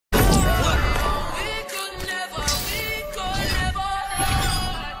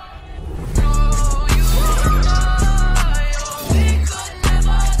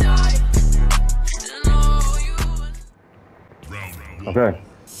Okay.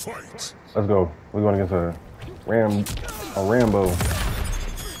 Let's go. We're going against a Rambo.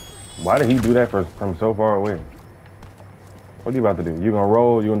 Why did he do that from so far away? What are you about to do? You gonna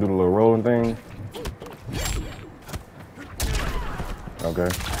roll? You gonna do the little rolling thing? Okay.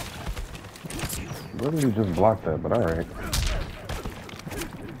 Really, you just blocked that, but all right.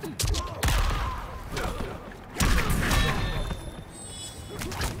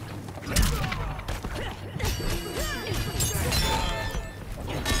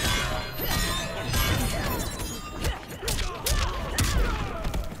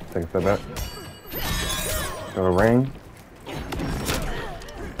 Take a step back. Go to rain.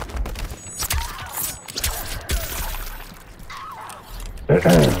 I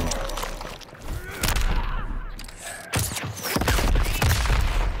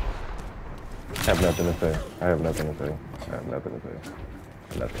have nothing to say. I have nothing to say. I have nothing to say.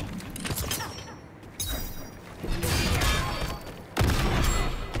 Nothing.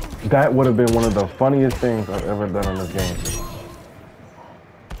 That would have been one of the funniest things I've ever done in this game.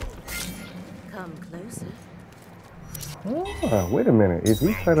 Come closer. Oh, wait a minute. If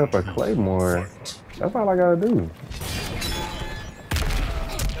we set up a claymore, that's all I gotta do.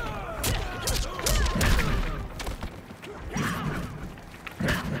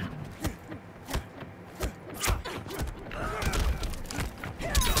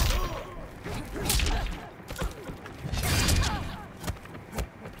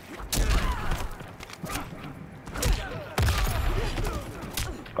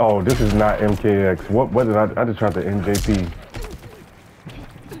 Oh, this is not MKX. What did I just tried to NJP.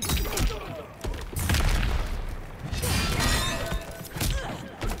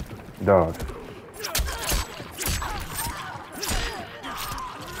 Dog.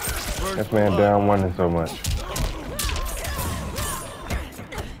 This man down one and so much.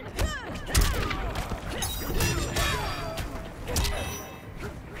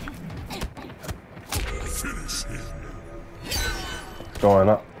 Going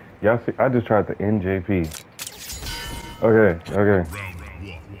up. Y'all see, I just tried to NJP. Okay.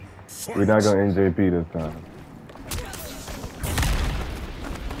 We're not gonna NJP this time.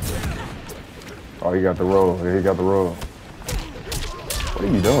 Oh, you got the roll. Yeah, he got the roll. What are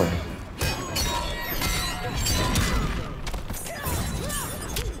you doing?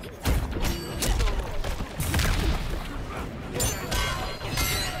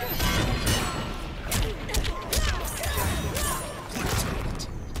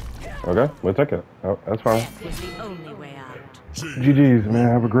 Okay, we'll take it. Oh, that's fine. GG's, man.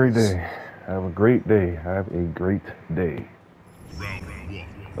 Have a great day. Have a great day. Have a great day.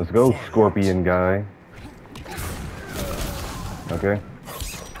 Let's go, Scorpion guy. Okay.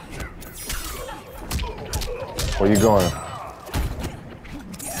 Where you going?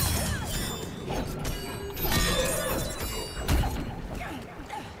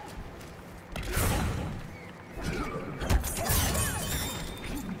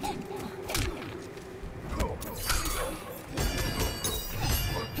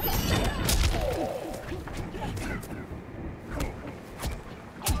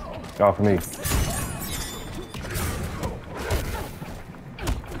 Off me.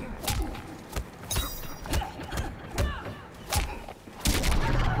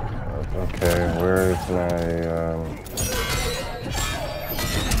 Okay, where is my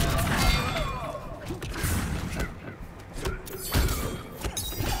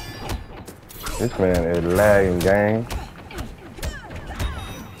This man is lagging, gang.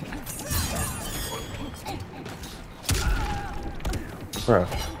 Bruh.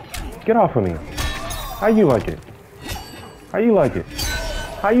 Get off of me. How you like it? How you like it?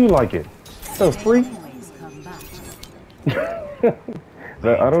 How you like it? So free?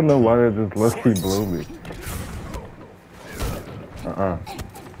 I don't know why it just lucky blew me.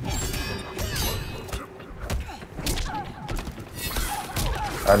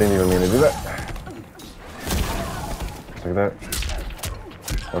 I didn't even mean to do that. Look at that.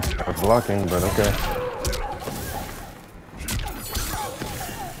 That's blocking, but okay.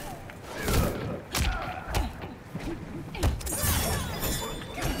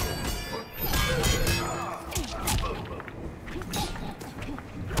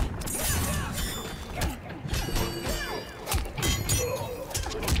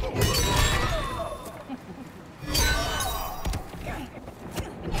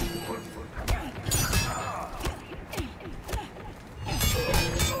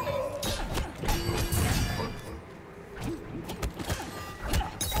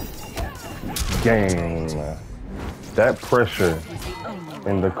 Game. That pressure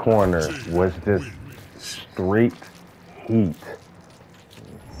in the corner was just straight heat.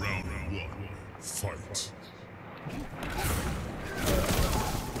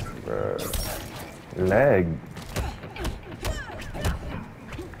 Lag.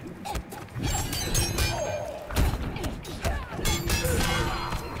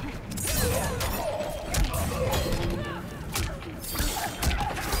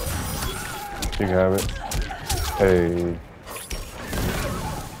 You can have it. Hey.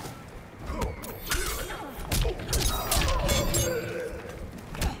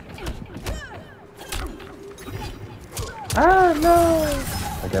 Ah, no!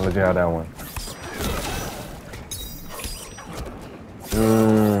 I can't let you have that one.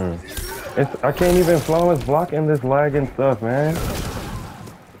 I can't even flawless block in this lag and stuff, man.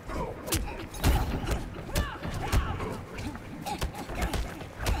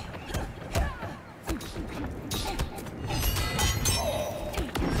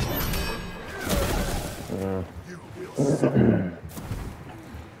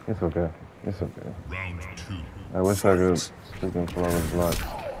 It's okay. It's okay. I wish I could freaking flawless block.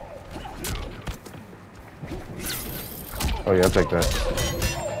 Oh yeah, I'll take that.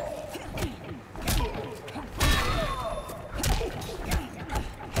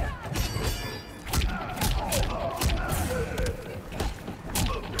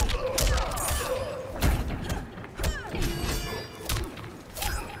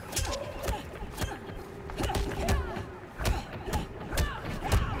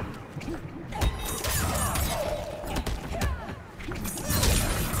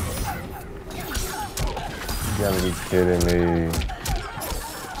 You gotta be kidding me.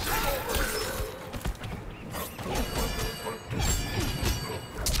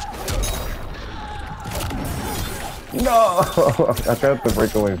 No! I got the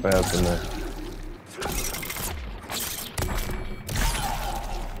breakaway fast enough.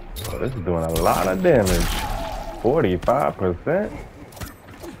 Oh, this is doing a lot of damage. 45%?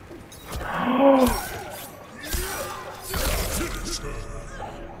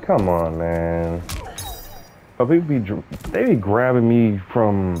 Come on, man. But they be grabbing me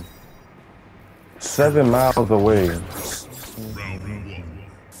from 7 miles away.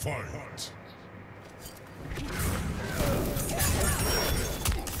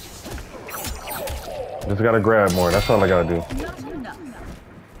 Just gotta grab more. That's all I gotta do.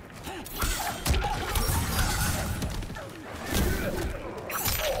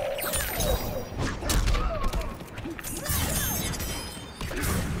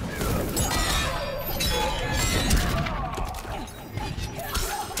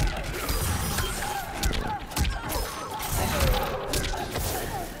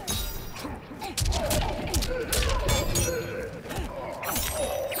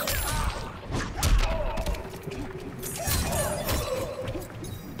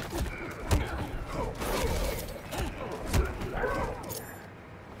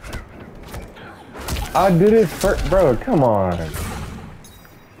 I did it first, bro. Come on.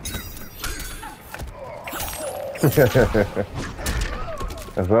 That's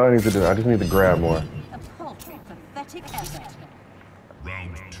all I need to do. I just need to grab more. A paltry, pathetic effort.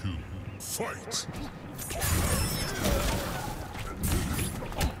 Round 2, fight.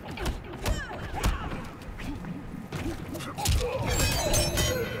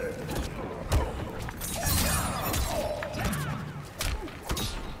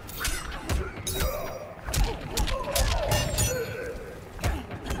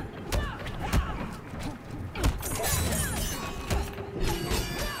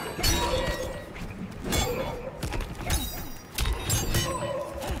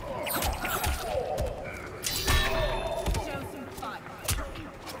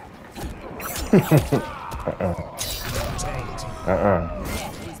 Death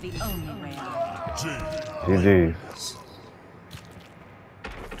is the only way out. GG's.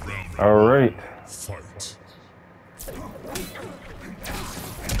 All right. Fight.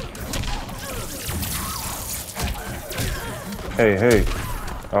 Hey, hey.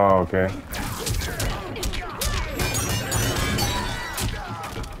 Oh, okay.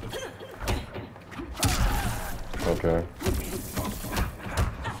 Okay.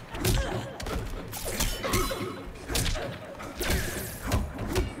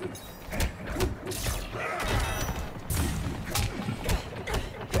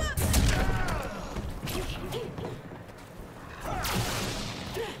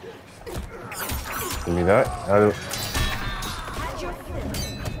 Give me that.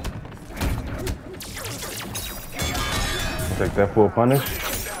 Take that full punish.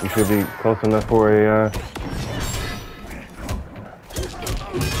 You should be close enough for a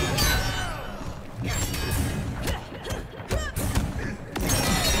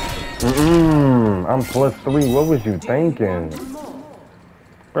I'm +3. What was you thinking?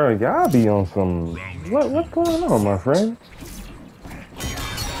 Bro, y'all be on some... What's going on, my friend?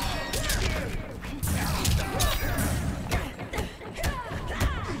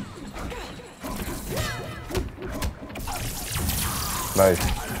 Nice.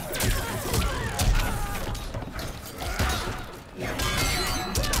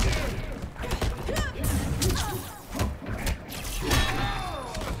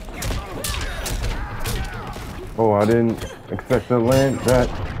 Oh, I didn't expect to land that.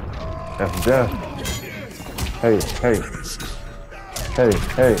 That's death. Hey, hey. Hey,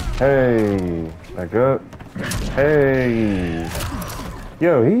 hey, hey. Back up. Hey.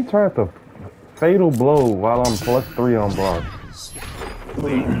 Yo, he tried to fatal blow while I'm +3 on block.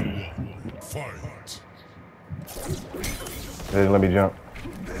 Fight. They didn't let me jump.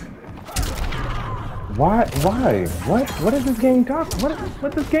 Why? Why? What is this game talking?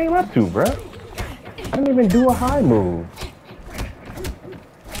 What this game up to, bruh? I didn't even do a high move.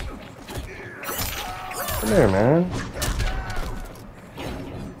 Come here, man.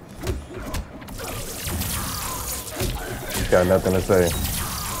 Got nothing to say.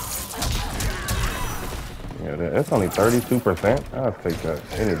 Yeah, that's only 32%. I'll take that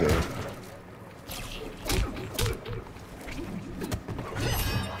any day.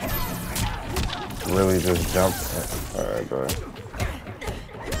 Really just jump. All right, go ahead.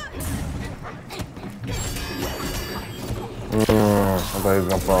 I thought he was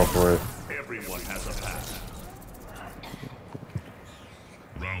gonna fall for it. Everyone has a path.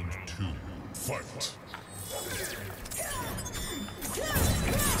 Round 2. Fight.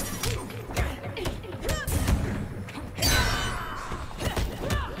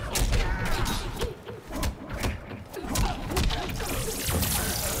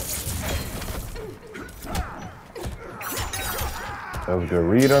 That was a good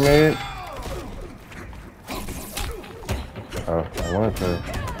read I made. Oh, I wanted to.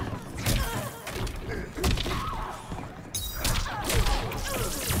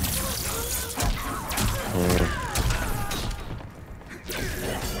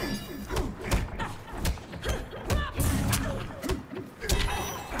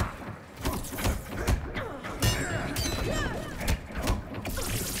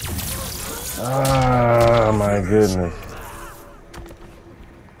 Ah, my goodness.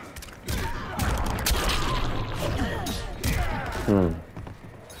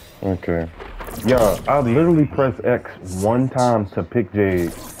 Okay. Yo, I literally pressed X one time to pick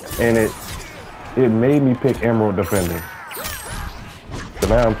Jade, and it made me pick Emerald Defender. So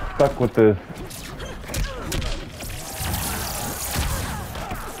now I'm stuck with this.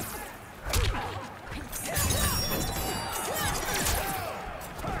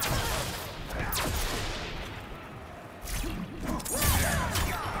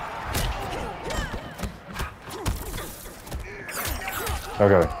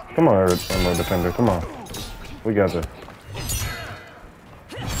 Okay, come on, Emerald Defender, come on. We got this.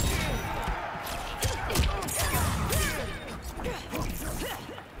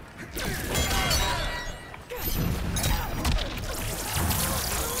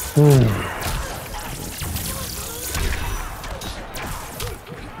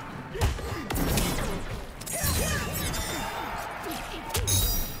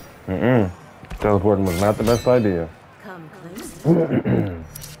 Teleporting was not the best idea. Come closer.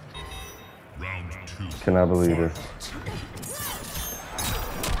 Round 2. Cannot believe this.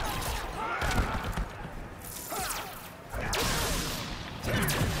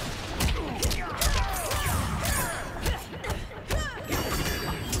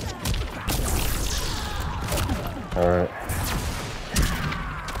 All right.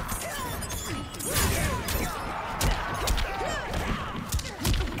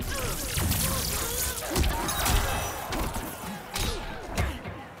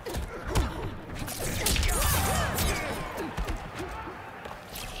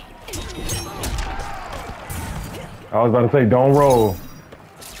 I was about to say, don't roll.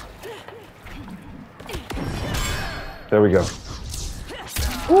 There we go.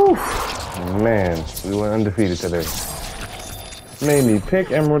 Whew. Man, we went undefeated today. Made me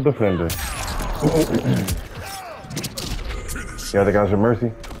pick Emerald Defender. You other guys are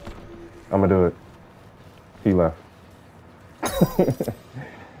mercy? I'm gonna do it. He left.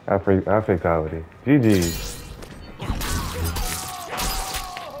 I fatality. GG.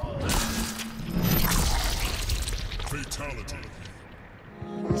 Fatality.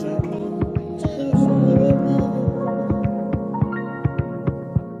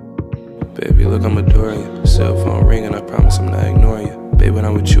 Baby, look, I'm adoring you. Cell phone ringing, I promise I'm not ignoring you. Baby, when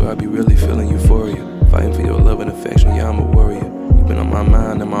I'm with you, I be really feeling euphoria. Fighting for your love and affection, yeah, I'm a warrior. You've been on my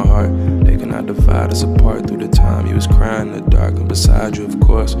mind and my heart. They cannot divide us apart through the time. You was crying in the dark, and beside you, of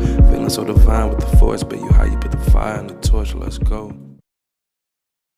course. Feeling so divine with the force, but you how you put the fire in the torch, let's go.